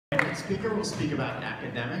next speaker will speak about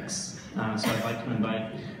academics. So I'd like to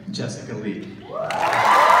invite Jessica Lee.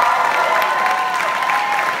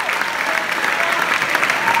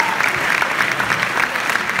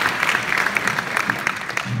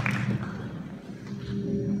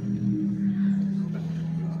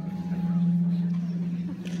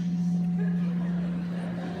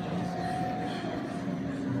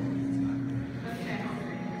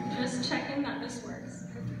 Just checking that this works.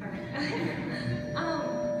 All right.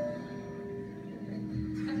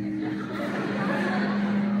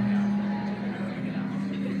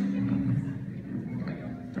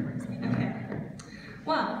 Okay.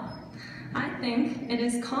 Well, I think it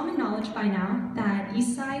is common knowledge by now that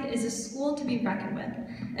Eastside is a school to be reckoned with,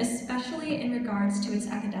 especially in regards to its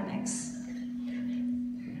academics.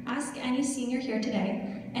 Ask any senior here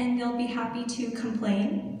today, and they'll be happy to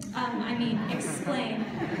explain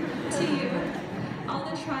to you all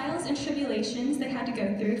the trials and tribulations they had to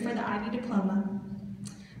go through for the IB diploma,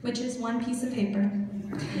 which is one piece of paper,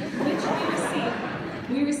 which we receive.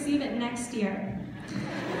 We receive it next year.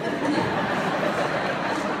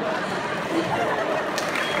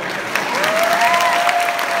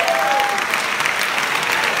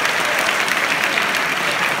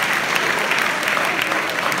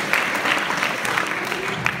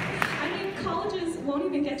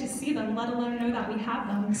 Let alone know that we have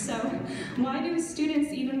them. So why do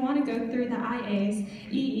students even want to go through the IAs,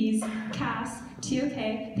 EEs, CAS, TOK,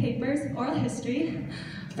 papers, oral history,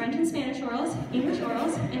 French and Spanish orals, English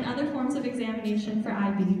orals, and other forms of examination for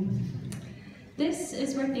IB? This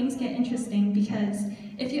is where things get interesting, because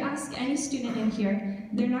if you ask any student in here,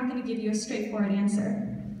 they're not going to give you a straightforward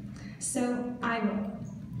answer. So I will.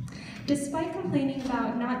 Despite complaining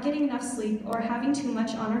about not getting enough sleep or having too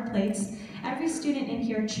much on our plates, every student in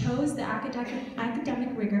here chose the academic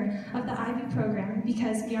rigor of the IB program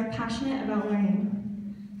because we are passionate about learning.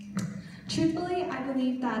 Truthfully, I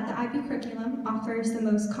believe that the IB curriculum offers the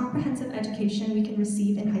most comprehensive education we can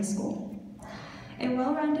receive in high school. A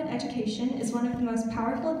well-rounded education is one of the most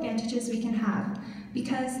powerful advantages we can have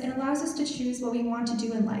because it allows us to choose what we want to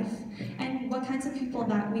do in life and what kinds of people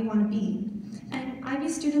that we want to be. And IB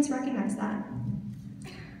students recognize that.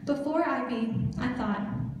 Before IB, I thought,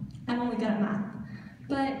 I'm only good at math.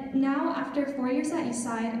 But now, after 4 years at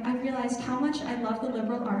Eastside, I realized how much I love the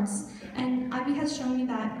liberal arts, and IB has shown me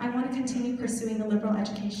that I want to continue pursuing a liberal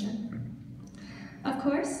education. Of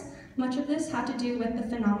course, much of this had to do with the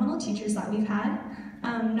phenomenal teachers that we've had.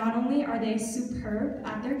 Not only are they superb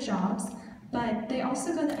at their jobs, but they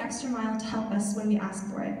also go the extra mile to help us when we ask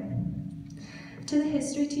for it. To the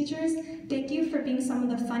history teachers, thank you for being some of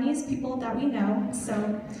the funniest people that we know,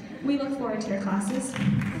 so we look forward to your classes.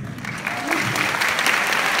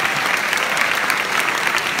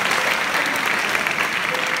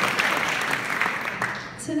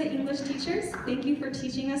 To the English teachers, thank you for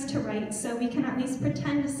teaching us to write so we can at least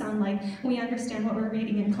pretend to sound like we understand what we're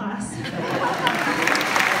reading in class.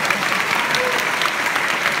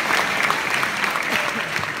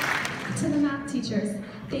 To the math teachers,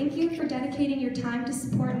 thank you for dedicating your time to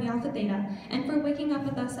support Me Alpha Theta and for waking up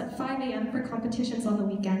with us at 5 a.m. for competitions on the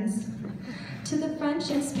weekends. To the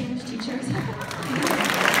French and Spanish teachers,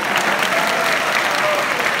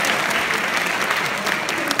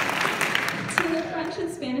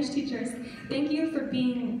 thank you for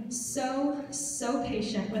being so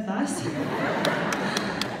patient with us.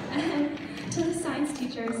 And to the science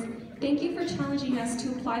teachers, thank you for challenging us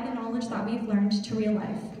to apply the knowledge that we've learned to real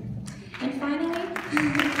life. And finally,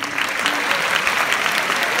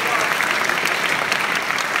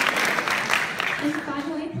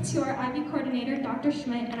 to our IB coordinator, Dr.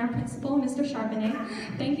 Schmidt, and our principal, Mr. Charbonnet,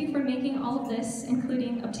 thank you for making all of this,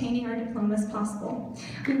 including obtaining our diplomas, possible.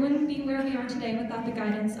 We wouldn't be where we are today without the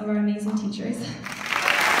guidance of our amazing teachers.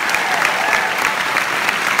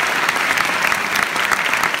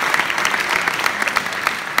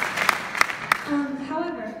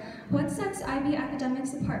 However, what sets IB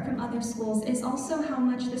academics apart from other schools is also how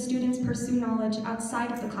much the students pursue knowledge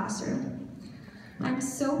outside of the classroom. I'm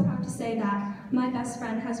so proud to say that my best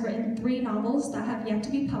friend has written 3 novels that have yet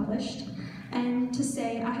to be published, and to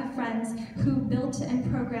say I have friends who built and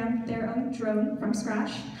programmed their own drone from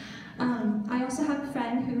scratch. I also have a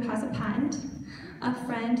friend who has a patent, a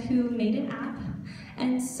friend who made an app,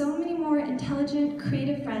 and so many more intelligent,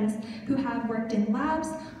 creative friends who have worked in labs,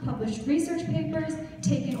 published research papers,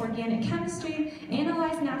 taken organic chemistry,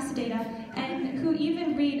 analyzed NASA data, and who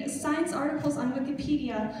even read science articles on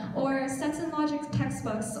Wikipedia, or Sense and Logic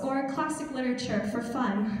textbooks, or classic literature for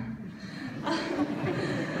fun.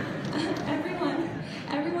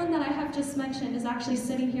 Everyone that I have just mentioned is actually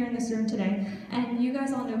sitting here in this room today, and you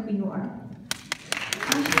guys all know who you are.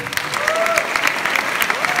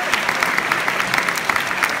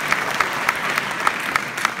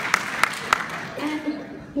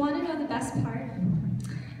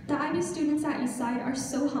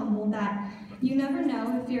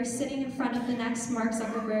 you're sitting in front of the next Mark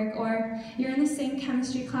Zuckerberg, or you're in the same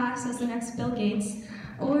chemistry class as the next Bill Gates,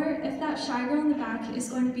 or if that shy girl in the back is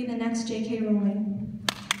going to be the next J.K. Rowling.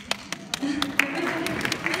 Every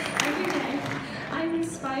day, I'm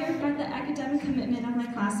inspired by the academic commitment of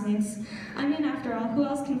my classmates. I mean, after all, who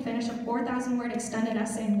else can finish a 4,000-word extended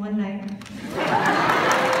essay in one night?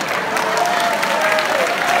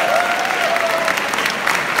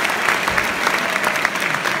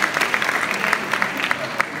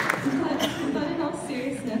 But in all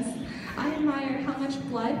seriousness, I admire how much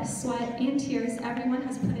blood, sweat, and tears everyone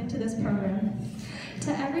has put into this program.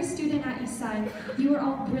 To every student at Eastside, you are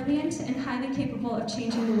all brilliant and highly capable of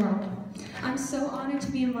changing the world. I'm so honored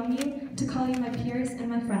to be among you, to call you my peers and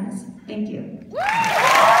my friends. Thank you.